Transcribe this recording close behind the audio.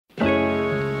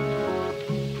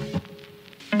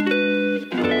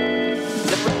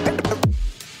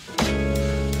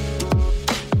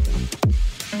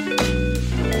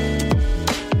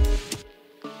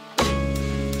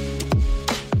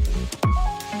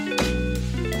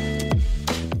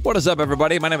What is up,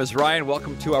 everybody? My name is Ryan.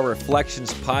 Welcome to our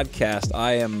Reflections podcast.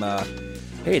 I am,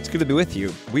 hey, it's good to be with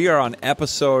you. We are on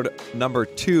episode number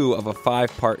 2 of a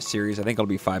 5-part series. I think it'll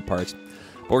be 5 parts.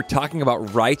 But we're talking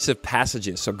about rites of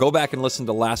passages. So go back and listen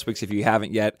to last week's if you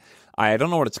haven't yet. I don't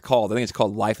know what it's called. I think it's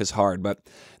called Life is Hard. But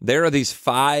there are these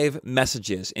 5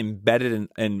 messages embedded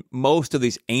in most of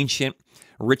these ancient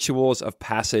rituals of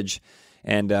passage.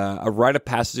 And a rite of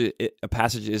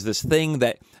passage is this thing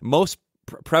that most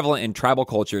prevalent in tribal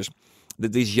cultures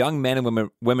that these young men and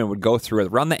women would go through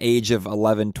around the age of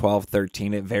 11, 12,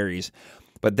 13. It varies.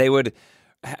 But they would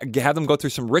have them go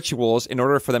through some rituals in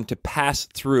order for them to pass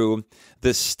through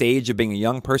this stage of being a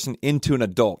young person into an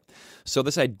adult. So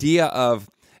this idea of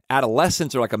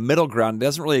adolescence or like a middle ground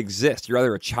doesn't really exist. You're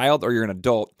either a child or you're an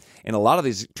adult in a lot of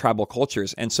these tribal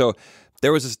cultures. And so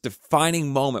there was this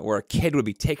defining moment where a kid would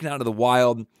be taken out of the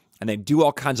wild and they'd do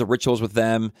all kinds of rituals with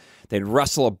them. They'd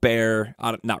wrestle a bear.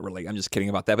 Not really, I'm just kidding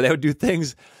about that. But they would do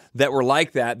things that were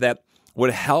like that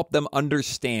would help them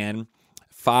understand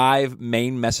 5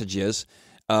 main messages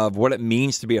of what it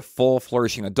means to be a full,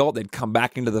 flourishing adult. They'd come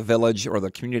back into the village or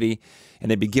the community, and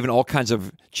they'd be given all kinds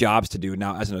of jobs to do.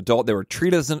 Now, as an adult, they were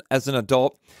treated as an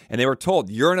adult, and they were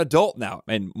told, you're an adult now,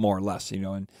 and more or less,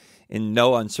 in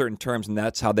no uncertain terms, and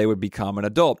that's how they would become an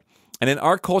adult. And in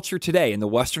our culture today, in the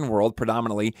Western world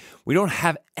predominantly, we don't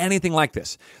have anything like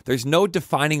this. There's no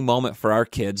defining moment for our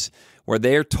kids where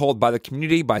they're told by the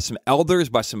community, by some elders,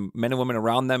 by some men and women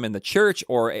around them in the church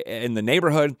or in the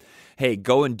neighborhood, hey,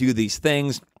 go and do these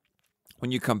things. When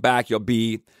you come back, you'll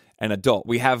be an adult.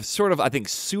 We have sort of, I think,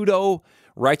 pseudo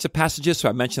rites of passages. So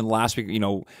I mentioned last week,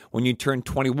 when you turn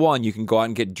 21, you can go out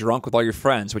and get drunk with all your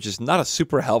friends, which is not a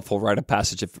super helpful rite of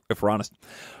passage, if we're honest.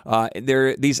 There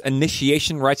are these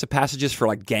initiation rites of passages for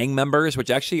like gang members, which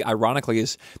actually, ironically,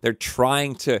 is they're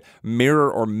trying to mirror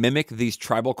or mimic these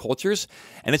tribal cultures.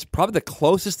 And it's probably the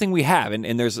closest thing we have. And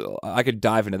I could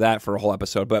dive into that for a whole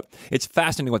episode, but it's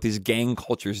fascinating what these gang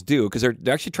cultures do because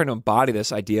they're actually trying to embody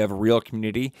this idea of a real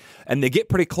community, and they get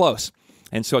pretty close.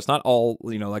 And so it's not all,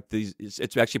 like these,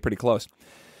 it's actually pretty close.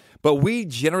 But we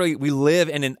live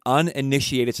in an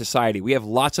uninitiated society. We have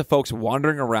lots of folks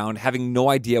wandering around having no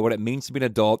idea what it means to be an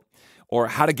adult or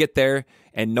how to get there,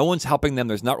 and no one's helping them.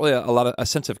 There's not really a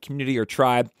sense of community or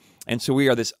tribe. And so we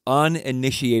are this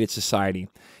uninitiated society.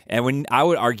 And when I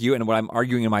would argue, and what I'm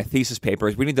arguing in my thesis paper,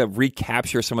 is we need to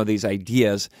recapture some of these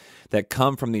ideas that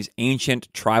come from these ancient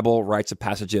tribal rites of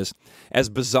passages. As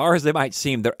bizarre as they might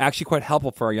seem, they're actually quite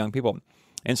helpful for our young people.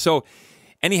 And so,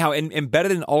 anyhow,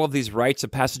 embedded in all of these rites of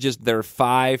passages, there are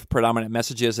 5 predominant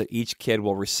messages that each kid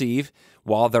will receive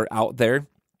while they're out there.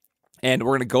 And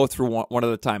we're going to go through one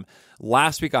at a time.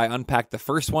 Last week, I unpacked the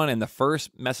first one, and the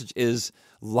first message is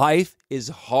life is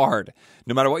hard.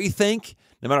 No matter what you think,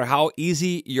 no matter how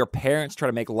easy your parents try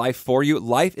to make life for you,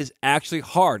 life is actually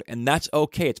hard, and that's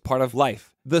okay. It's part of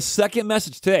life. The second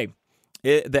message today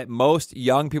that most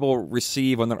young people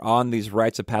receive when they're on these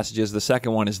rites of passages, the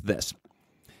second one is this.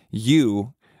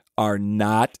 You are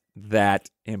not that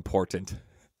important.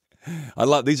 I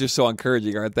love these are so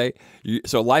encouraging, aren't they?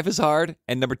 So life is hard,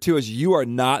 and number 2 is you are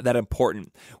not that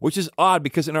important, which is odd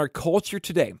because in our culture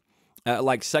today,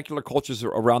 like secular cultures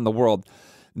around the world,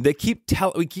 we keep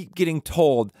getting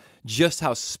told just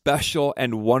how special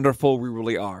and wonderful we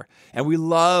really are, and we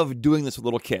love doing this with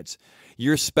little kids.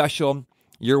 You're special.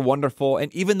 You're wonderful.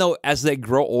 And even though as they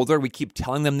grow older, we keep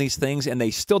telling them these things and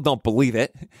they still don't believe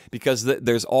it because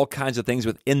there's all kinds of things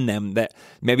within them that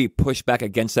maybe push back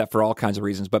against that for all kinds of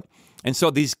reasons. And so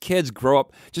these kids grow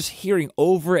up just hearing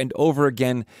over and over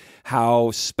again how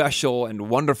special and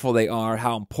wonderful they are,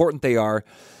 how important they are.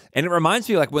 And it reminds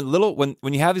me like when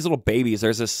you have these little babies,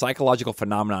 there's this psychological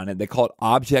phenomenon and they call it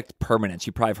object permanence.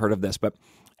 You probably have heard of this, but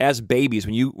as babies,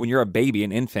 when you're a baby,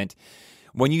 an infant,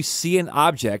 when you see an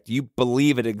object, you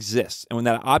believe it exists. And when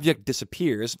that object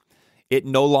disappears, it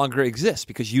no longer exists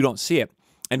because you don't see it.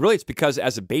 And really, it's because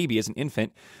as a baby, as an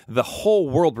infant, the whole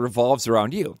world revolves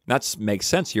around you. That makes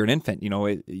sense. You're an infant.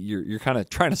 You're kind of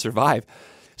trying to survive.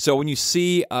 So when you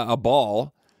see a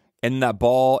ball and that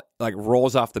ball like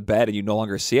rolls off the bed and you no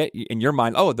longer see it, in your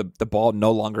mind, the ball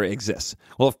no longer exists.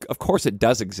 Well, of course it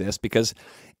does exist because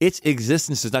its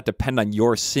existence does not depend on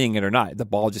your seeing it or not. The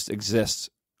ball just exists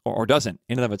or doesn't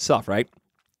in and of itself, right?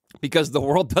 Because the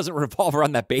world doesn't revolve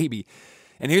around that baby.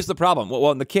 And here's the problem. Well,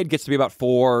 when the kid gets to be about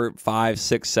 4, 5,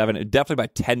 6, 7, definitely by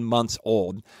 10 months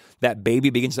old, that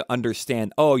baby begins to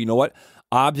understand, oh, you know what?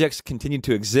 Objects continue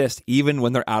to exist even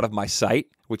when they're out of my sight,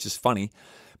 which is funny.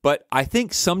 But I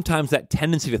think sometimes that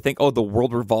tendency to think, oh, the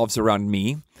world revolves around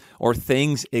me, or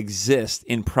things exist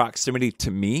in proximity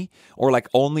to me, or like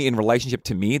only in relationship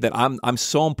to me, that I'm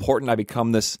so important I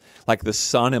become this, like the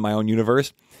sun in my own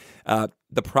universe.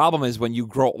 The problem is when you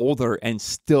grow older and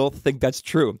still think that's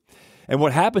true. And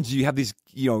what happens is you have these,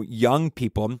 young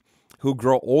people who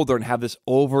grow older and have this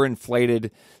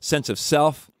overinflated sense of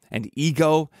self and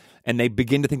ego, and they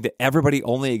begin to think that everybody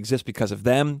only exists because of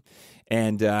them.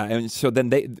 And so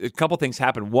then a couple things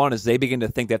happen. One is they begin to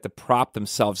think they have to prop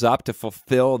themselves up to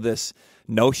fulfill this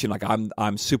notion, like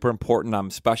I'm super important,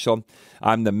 I'm special,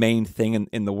 I'm the main thing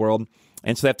in the world.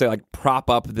 And so they have to like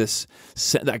prop up this,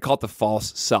 I call it the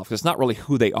false self. It's not really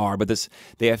who they are, but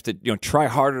they have to try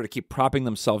harder to keep propping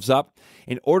themselves up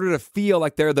in order to feel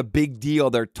like they're the big deal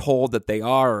they're told that they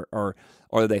are, or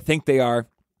they think they are.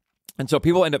 And so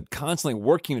people end up constantly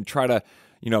working to try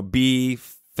to be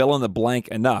fill in the blank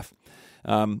enough.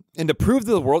 And to prove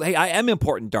to the world, hey, I am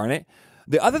important, darn it.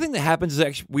 The other thing that happens is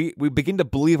actually we begin to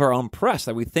believe our own press,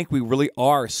 that we think we really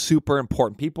are super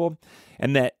important people,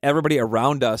 and that everybody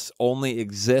around us only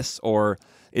exists or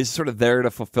is sort of there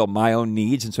to fulfill my own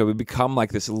needs. And so we become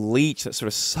like this leech that sort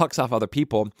of sucks off other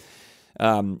people.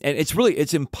 And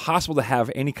it's impossible to have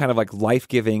any kind of like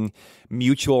life-giving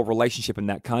mutual relationship in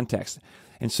that context.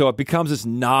 And so it becomes this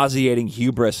nauseating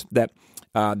hubris that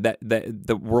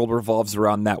the world revolves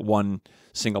around that one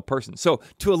single person. So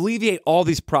to alleviate all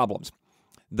these problems,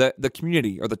 the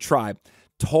community or the tribe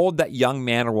told that young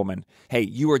man or woman, hey,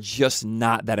 you are just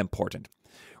not that important.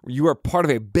 You are part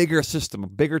of a bigger system, a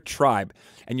bigger tribe,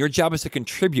 and your job is to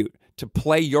contribute, to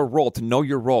play your role, to know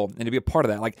your role, and to be a part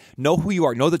of that. Like, know who you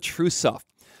are, know the true self.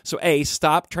 So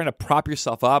stop trying to prop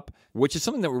yourself up, which is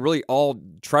something that we really all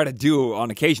try to do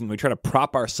on occasion. We try to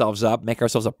prop ourselves up, make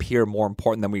ourselves appear more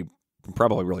important than we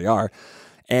probably really are.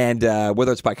 And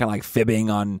whether it's by kind of like fibbing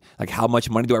on like how much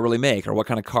money do I really make, or what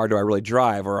kind of car do I really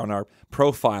drive, or on our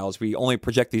profiles, we only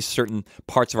project these certain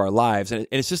parts of our lives. And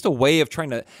it's just a way of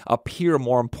trying to appear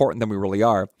more important than we really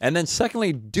are. And then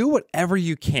secondly, do whatever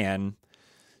you can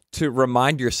to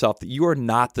remind yourself that you are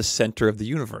not the center of the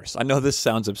universe. I know this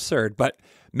sounds absurd, but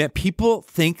man, people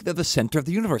think they're the center of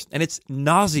the universe, and it's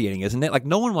nauseating, isn't it? Like,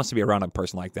 no one wants to be around a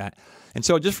person like that. And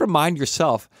so just remind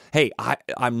yourself, hey,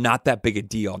 I'm not that big a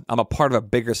deal. I'm a part of a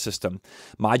bigger system.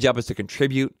 My job is to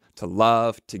contribute, to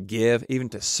love, to give, even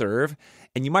to serve.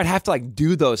 And you might have to like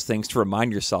do those things to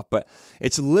remind yourself, but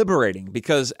it's liberating,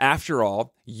 because after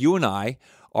all, you and I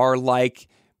are like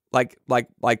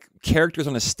characters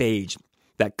on a stage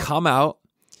that come out,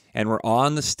 and we're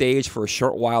on the stage for a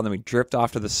short while, and then we drift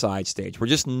off to the side stage. We're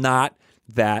just not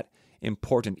that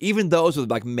important. Even those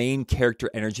with like main character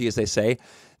energy, as they say,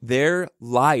 their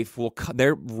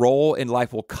role in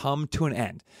life will come to an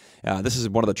end. This is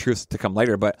one of the truths to come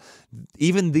later, but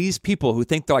even these people who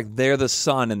think they're the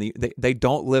sun and they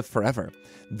don't live forever.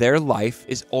 Their life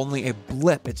is only a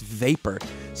blip. It's vapor.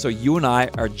 So you and I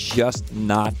are just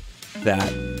not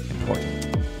that important.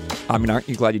 I mean, aren't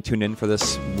you glad you tuned in for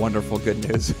this wonderful good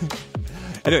news?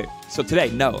 Anyway, so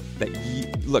today, know that,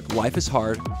 look, life is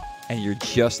hard, and you're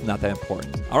just not that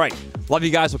important. All right. Love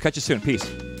you guys. We'll catch you soon. Peace.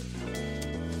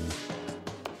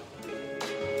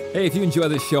 Hey, if you enjoy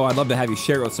this show, I'd love to have you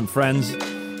share it with some friends.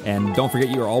 And don't forget,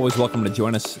 you are always welcome to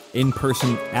join us in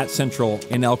person at Central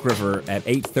in Elk River at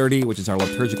 8:30, which is our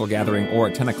liturgical gathering, or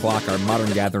at 10 o'clock, our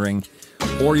modern gathering.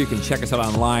 Or you can check us out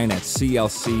online at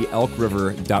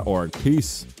clcelkriver.org.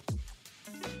 Peace.